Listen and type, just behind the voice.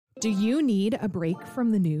Do you need a break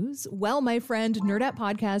from the news? Well, my friend, Nerdette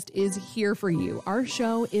Podcast is here for you. Our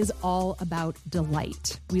show is all about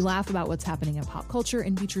delight. We laugh about what's happening in pop culture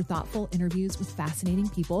and feature thoughtful interviews with fascinating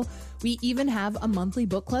people. We even have a monthly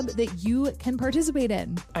book club that you can participate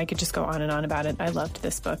in. I could just go on and on about it. I loved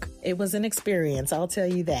this book. It was an experience, I'll tell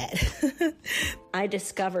you that. I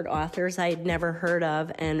discovered authors I had never heard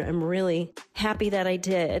of, and I'm really happy that I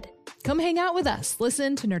did. Come hang out with us.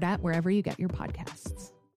 Listen to Nerdette wherever you get your podcasts.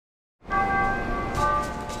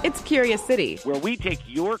 It's Curious City, where we take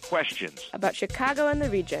your questions about Chicago and the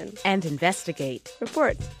region and investigate,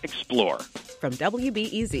 report, explore. From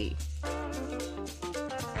WBEZ.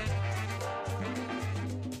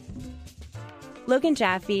 Logan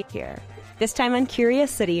Jaffe here. This time on Curious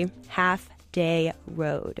City, Half Day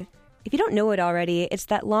Road. If you don't know it already, it's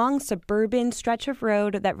that long suburban stretch of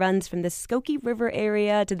road that runs from the Skokie River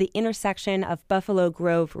area to the intersection of Buffalo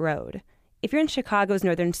Grove Road. If you're in Chicago's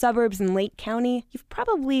northern suburbs in Lake County, you've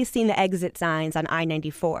probably seen the exit signs on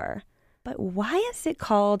I-94. But why is it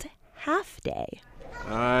called Half Day?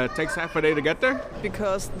 It takes half a day to get there.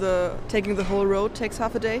 Because taking the whole road takes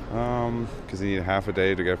half a day? Because you need half a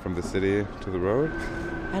day to get from the city to the road.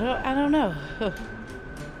 I don't know.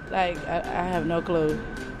 I have no clue.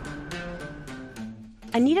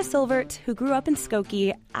 Anita Silvert, who grew up in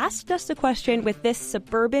Skokie, asked us the question with this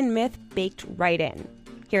suburban myth baked right in.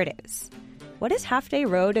 Here it is. What is Half Day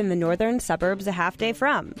Road in the northern suburbs a half day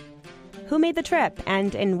from? Who made the trip,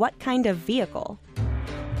 and in what kind of vehicle?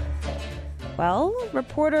 Well,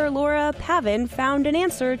 reporter Laura Pavin found an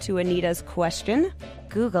answer to Anita's question.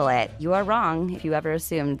 Google it. You are wrong if you ever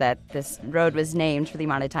assumed that this road was named for the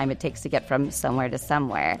amount of time it takes to get from somewhere to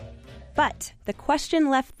somewhere. But the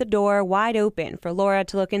question left the door wide open for Laura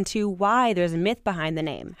to look into why there's a myth behind the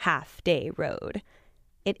name Half Day Road.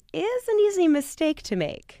 It is an easy mistake to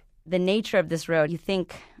make. The nature of this road, you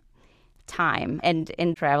think time, and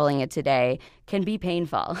in traveling it today, can be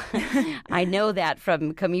painful. I know that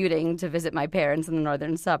from commuting to visit my parents in the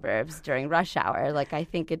northern suburbs during rush hour. I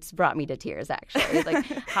think it's brought me to tears, actually,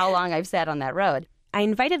 how long I've sat on that road. I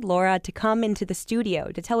invited Laura to come into the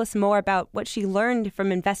studio to tell us more about what she learned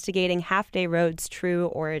from investigating Half Day Road's true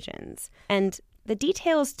origins. And the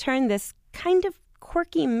details turn this kind of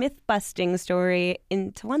quirky myth-busting story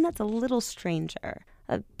into one that's a little stranger,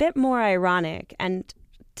 a bit more ironic, and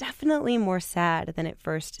definitely more sad than it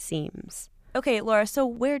first seems. Okay, Laura, so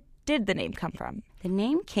where did the name come from? The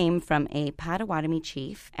name came from a Potawatomi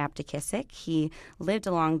chief, Aptakisik. He lived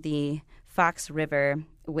along the Fox River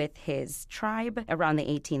with his tribe around the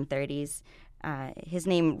 1830s. His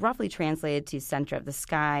name roughly translated to center of the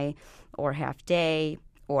sky, or half day,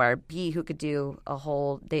 or bee who could do a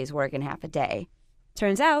whole day's work in half a day.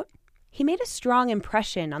 Turns out, he made a strong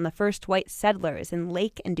impression on the first white settlers in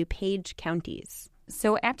Lake and DuPage counties.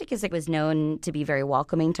 So Aptakisik was known to be very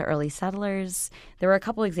welcoming to early settlers. There were a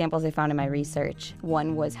couple examples I found in my research.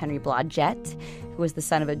 One was Henry Blodgett, who was the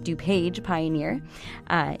son of a DuPage pioneer.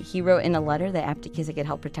 He wrote in a letter that Aptakisik had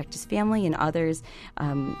helped protect his family and others.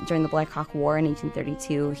 During the Black Hawk War in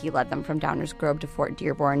 1832, he led them from Downers Grove to Fort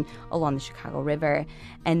Dearborn along the Chicago River.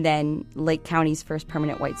 And then Lake County's first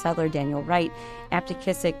permanent white settler, Daniel Wright,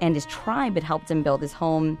 Aptakisik and his tribe had helped him build his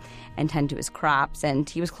home and tend to his crops, and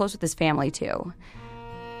he was close with his family, too.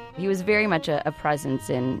 He was very much a presence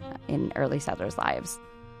in early settlers' lives.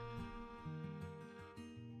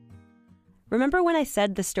 Remember when I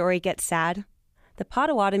said the story gets sad? The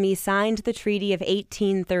Potawatomi signed the Treaty of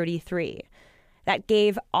 1833. That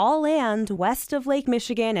gave all land west of Lake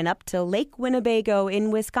Michigan and up to Lake Winnebago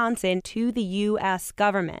in Wisconsin to the U.S.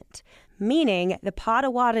 government, meaning the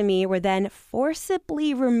Potawatomi were then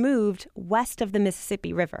forcibly removed west of the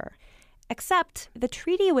Mississippi River. Except the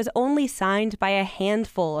treaty was only signed by a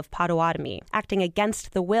handful of Potawatomi, acting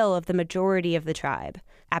against the will of the majority of the tribe,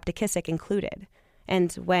 Aptakisik included.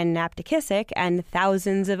 And when Aptakisik and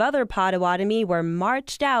thousands of other Potawatomi were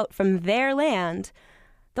marched out from their land,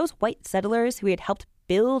 those white settlers who he had helped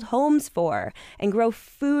build homes for and grow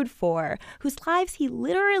food for, whose lives he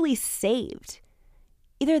literally saved,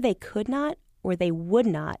 either they could not or they would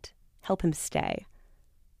not help him stay.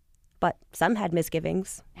 But some had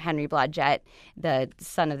misgivings. Henry Blodgett, the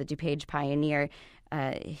son of the DuPage pioneer,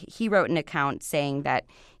 he wrote an account saying that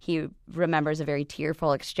he remembers a very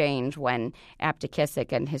tearful exchange when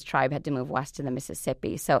Aptakisik and his tribe had to move west to the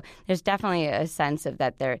Mississippi. So there's definitely a sense of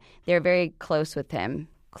that they're very close with him.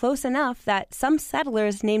 Close enough that some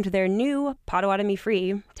settlers named their new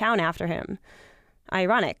Potawatomi-free town after him.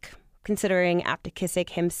 Ironic, considering Aptakisik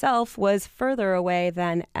himself was further away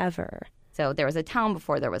than ever. So there was a town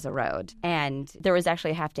before there was a road. And there was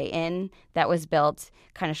actually a half-day inn that was built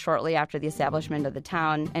kind of shortly after the establishment of the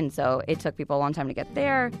town. And so it took people a long time to get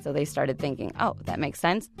there. So they started thinking, oh, that makes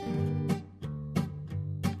sense.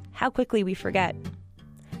 How quickly we forget.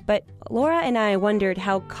 But Laura and I wondered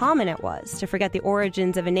how common it was to forget the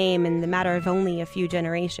origins of a name in the matter of only a few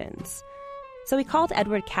generations. So we called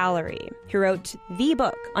Edward Callery, who wrote the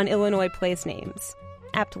book on Illinois place names,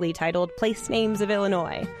 aptly titled Place Names of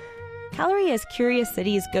Illinois. Callery is Curious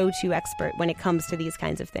City's go-to expert when it comes to these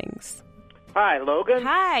kinds of things. Hi, Logan.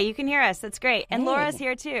 Hi, you can hear us. That's great. And Hey. Laura's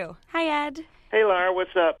here too. Hi, Ed. Hey, Laura,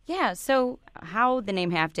 what's up? Yeah, so how the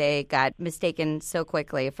name Half Day got mistaken so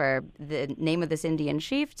quickly for the name of this Indian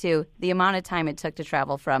chief to the amount of time it took to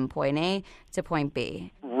travel from point A to point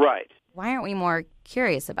B. Right. Why aren't we more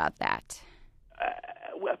curious about that?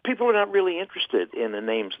 Well, people are not really interested in the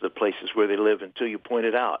names of the places where they live until you point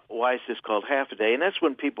it out. Why is this called Half a Day? And that's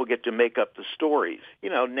when people get to make up the stories. You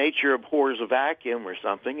know, nature abhors a vacuum or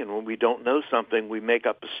something, and when we don't know something, we make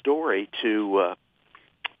up a story to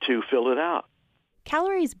fill it out.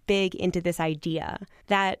 Callery's big into this idea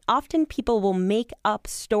that often people will make up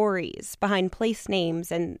stories behind place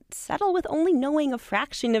names and settle with only knowing a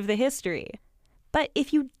fraction of the history. But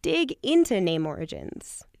if you dig into name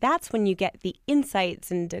origins, that's when you get the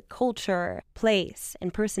insights into culture, place,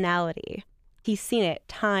 and personality. He's seen it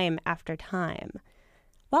time after time.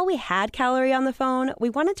 While we had Callery on the phone, we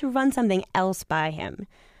wanted to run something else by him.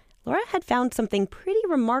 Laura had found something pretty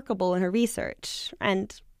remarkable in her research,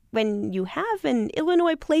 and when you have an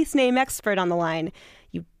Illinois place name expert on the line,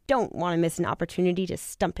 you don't want to miss an opportunity to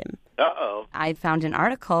stump him. Uh-oh. I found an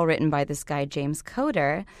article written by this guy, James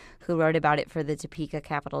Coder, who wrote about it for the Topeka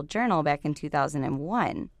Capital Journal back in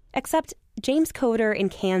 2001. Except James Coder in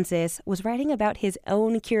Kansas was writing about his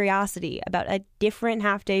own curiosity about a different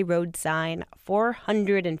half-day road sign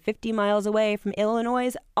 450 miles away from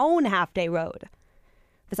Illinois' own half-day road.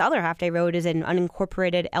 This other half-day road is in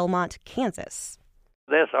unincorporated Elmont, Kansas.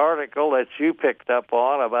 This article that you picked up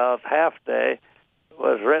on about Half Day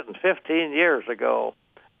was written 15 years ago,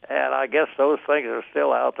 and I guess those things are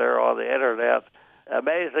still out there on the Internet.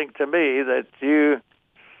 Amazing to me that you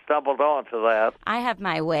stumbled onto that. I have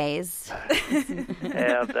my ways.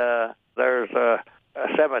 And there's a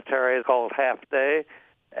cemetery called Half Day,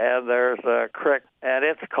 and there's a creek, and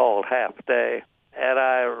it's called Half Day. And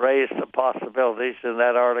I raised some possibilities in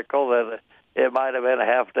that article that it might have been a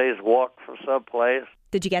half day's walk from someplace.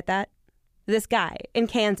 Did you get that? This guy in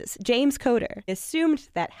Kansas, James Coder, assumed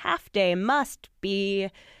that half day must be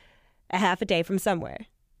a half a day from somewhere.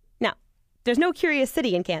 Now, there's no Curious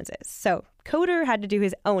City in Kansas, so Coder had to do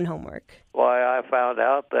his own homework. Why, I found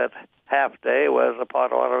out that Half Day was a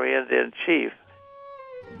Potawatomi Indian chief.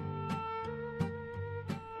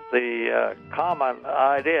 The common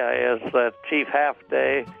idea is that Chief Half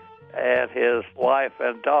Day and his wife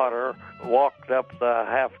and daughter walked up the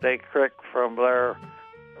Half Day Creek from their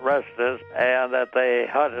residence, and that they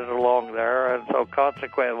hunted along there, and so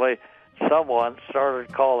consequently someone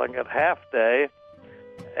started calling it Half Day,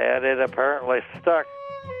 and it apparently stuck.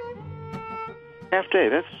 Half Day,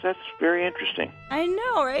 that's very interesting. I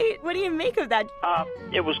know, right? What do you make of that?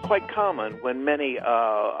 It was quite common when many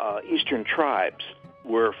eastern tribes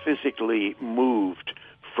were physically moved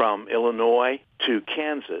from Illinois to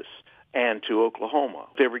Kansas and to Oklahoma.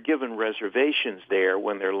 They were given reservations there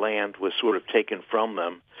when their land was sort of taken from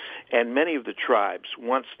them. And many of the tribes,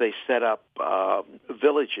 once they set up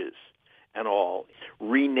villages and all,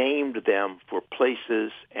 renamed them for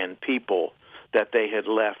places and people that they had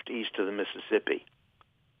left east of the Mississippi.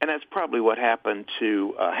 And that's probably what happened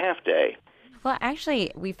to Half Day. Well,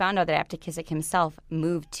 actually, we found out that Aptekissic himself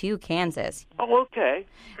moved to Kansas. Oh, okay.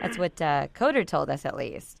 That's what Coder told us, at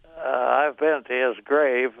least. I've been to his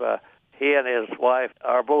grave. He and his wife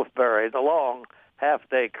are both buried along Half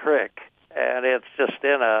Day Creek, and it's just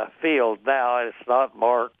in a field now. It's not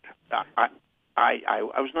marked. I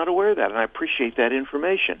was not aware of that, and I appreciate that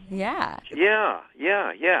information. Yeah.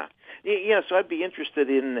 Yeah, so I'd be interested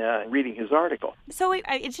in reading his article. So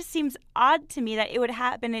it just seems odd to me that it would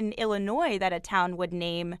happen in Illinois that a town would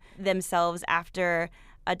name themselves after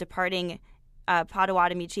a departing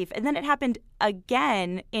Potawatomi chief, and then it happened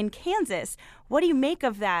again in Kansas. What do you make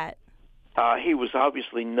of that? He was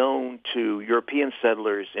obviously known to European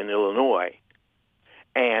settlers in Illinois,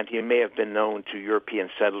 and he may have been known to European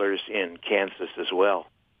settlers in Kansas as well.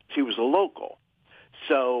 He was a local.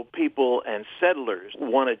 So people and settlers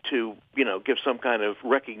wanted to, give some kind of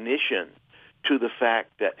recognition to the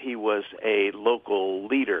fact that he was a local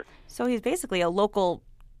leader. So he's basically a local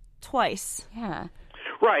twice. Yeah.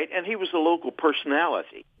 Right, and he was a local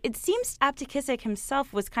personality. It seems Aptekissick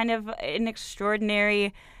himself was kind of an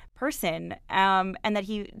extraordinary person, and that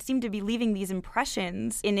he seemed to be leaving these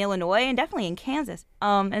impressions in Illinois and definitely in Kansas.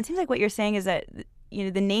 And it seems like what you're saying is that, you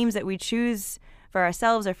know, the names that we choose for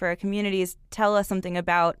ourselves or for our communities tell us something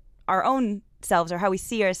about our own selves or how we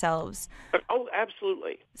see ourselves. Oh,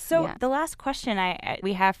 absolutely. So the last question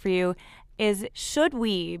we have for you is, should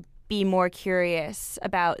we be more curious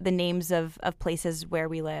about the names of places where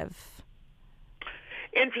we live?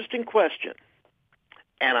 Interesting question.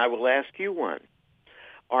 And I will ask you one.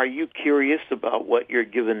 Are you curious about what your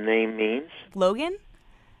given name means? Logan?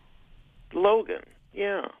 Logan,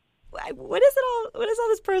 yeah. What does all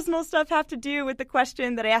this personal stuff have to do with the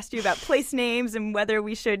question that I asked you about place names and whether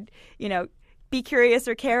we should, you know, be curious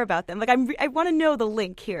or care about them? Like, I want to know the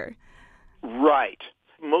link here. Right.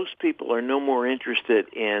 Most people are no more interested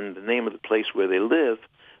in the name of the place where they live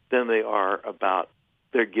than they are about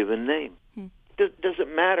their given name. Does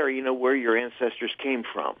it matter, you know, where your ancestors came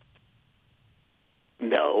from?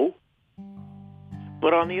 No.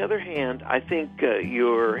 But on the other hand, I think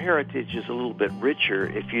your heritage is a little bit richer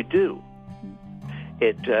if you do.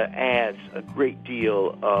 It adds a great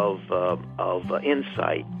deal of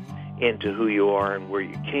insight into who you are and where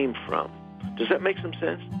you came from. Does that make some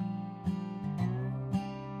sense?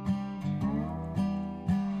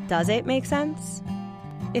 Does it make sense?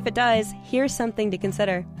 If it does, here's something to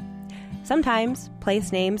consider. Sometimes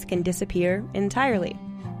place names can disappear entirely.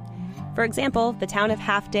 For example, the town of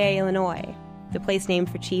Half Day, Illinois, the place named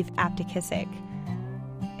for Chief Aptekissick.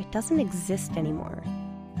 It doesn't exist anymore.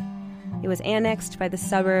 It was annexed by the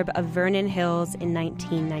suburb of Vernon Hills in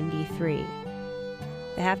 1993.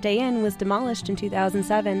 The Half Day Inn was demolished in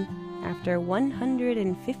 2007 after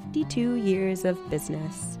 152 years of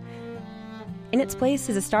business. In its place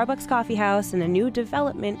is a Starbucks coffee house and a new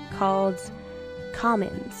development called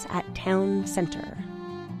Commons at Town Center.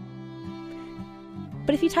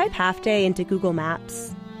 But if you type Half Day into Google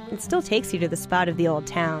Maps, it still takes you to the spot of the old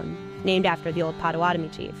town, named after the old Potawatomi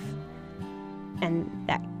chief, and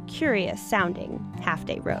that curious-sounding Half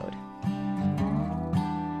Day Road.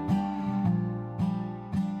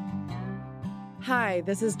 Hi,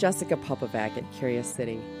 this is Jessica Popovac at Curious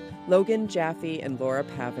City. Logan Jaffe and Laura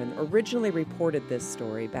Pavin originally reported this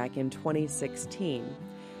story back in 2016.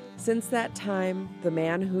 Since that time, the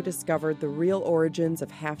man who discovered the real origins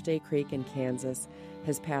of Half Day Creek in Kansas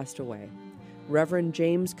has passed away. Reverend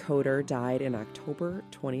James Coder died in October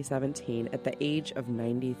 2017 at the age of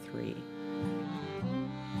 93.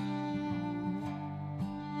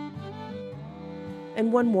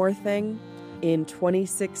 And one more thing. In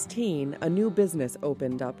 2016, a new business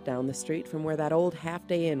opened up down the street from where that old Half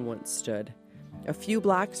Day Inn once stood. A few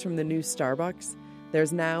blocks from the new Starbucks,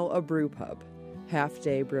 there's now a brew pub, Half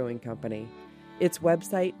Day Brewing Company. Its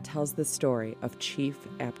website tells the story of Chief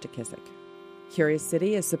Aptekissick. Curious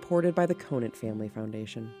City is supported by the Conant Family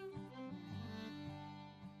Foundation.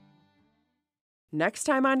 Next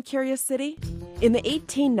time on Curious City, in the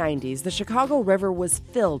 1890s, the Chicago River was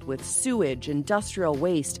filled with sewage, industrial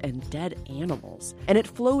waste, and dead animals, and it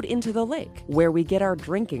flowed into the lake, where we get our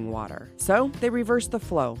drinking water. So they reversed the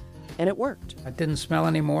flow, and it worked. It didn't smell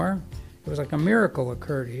anymore. It was like a miracle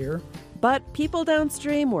occurred here. But people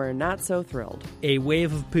downstream were not so thrilled. A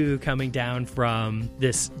wave of poo coming down from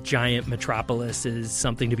this giant metropolis is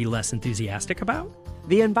something to be less enthusiastic about?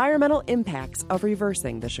 The environmental impacts of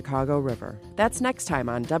reversing the Chicago River. That's next time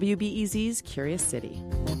on WBEZ's Curious City.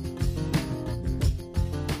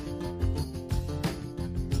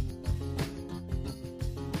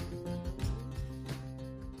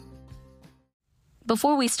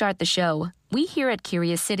 Before we start the show, we here at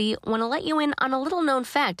Curious City want to let you in on a little-known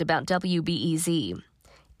fact about WBEZ.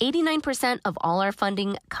 89% of all our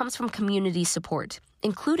funding comes from community support,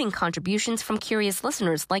 including contributions from curious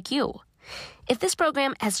listeners like you. If this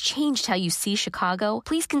program has changed how you see Chicago,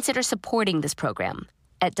 please consider supporting this program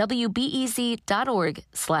at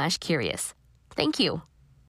WBEZ.org/curious. Thank you.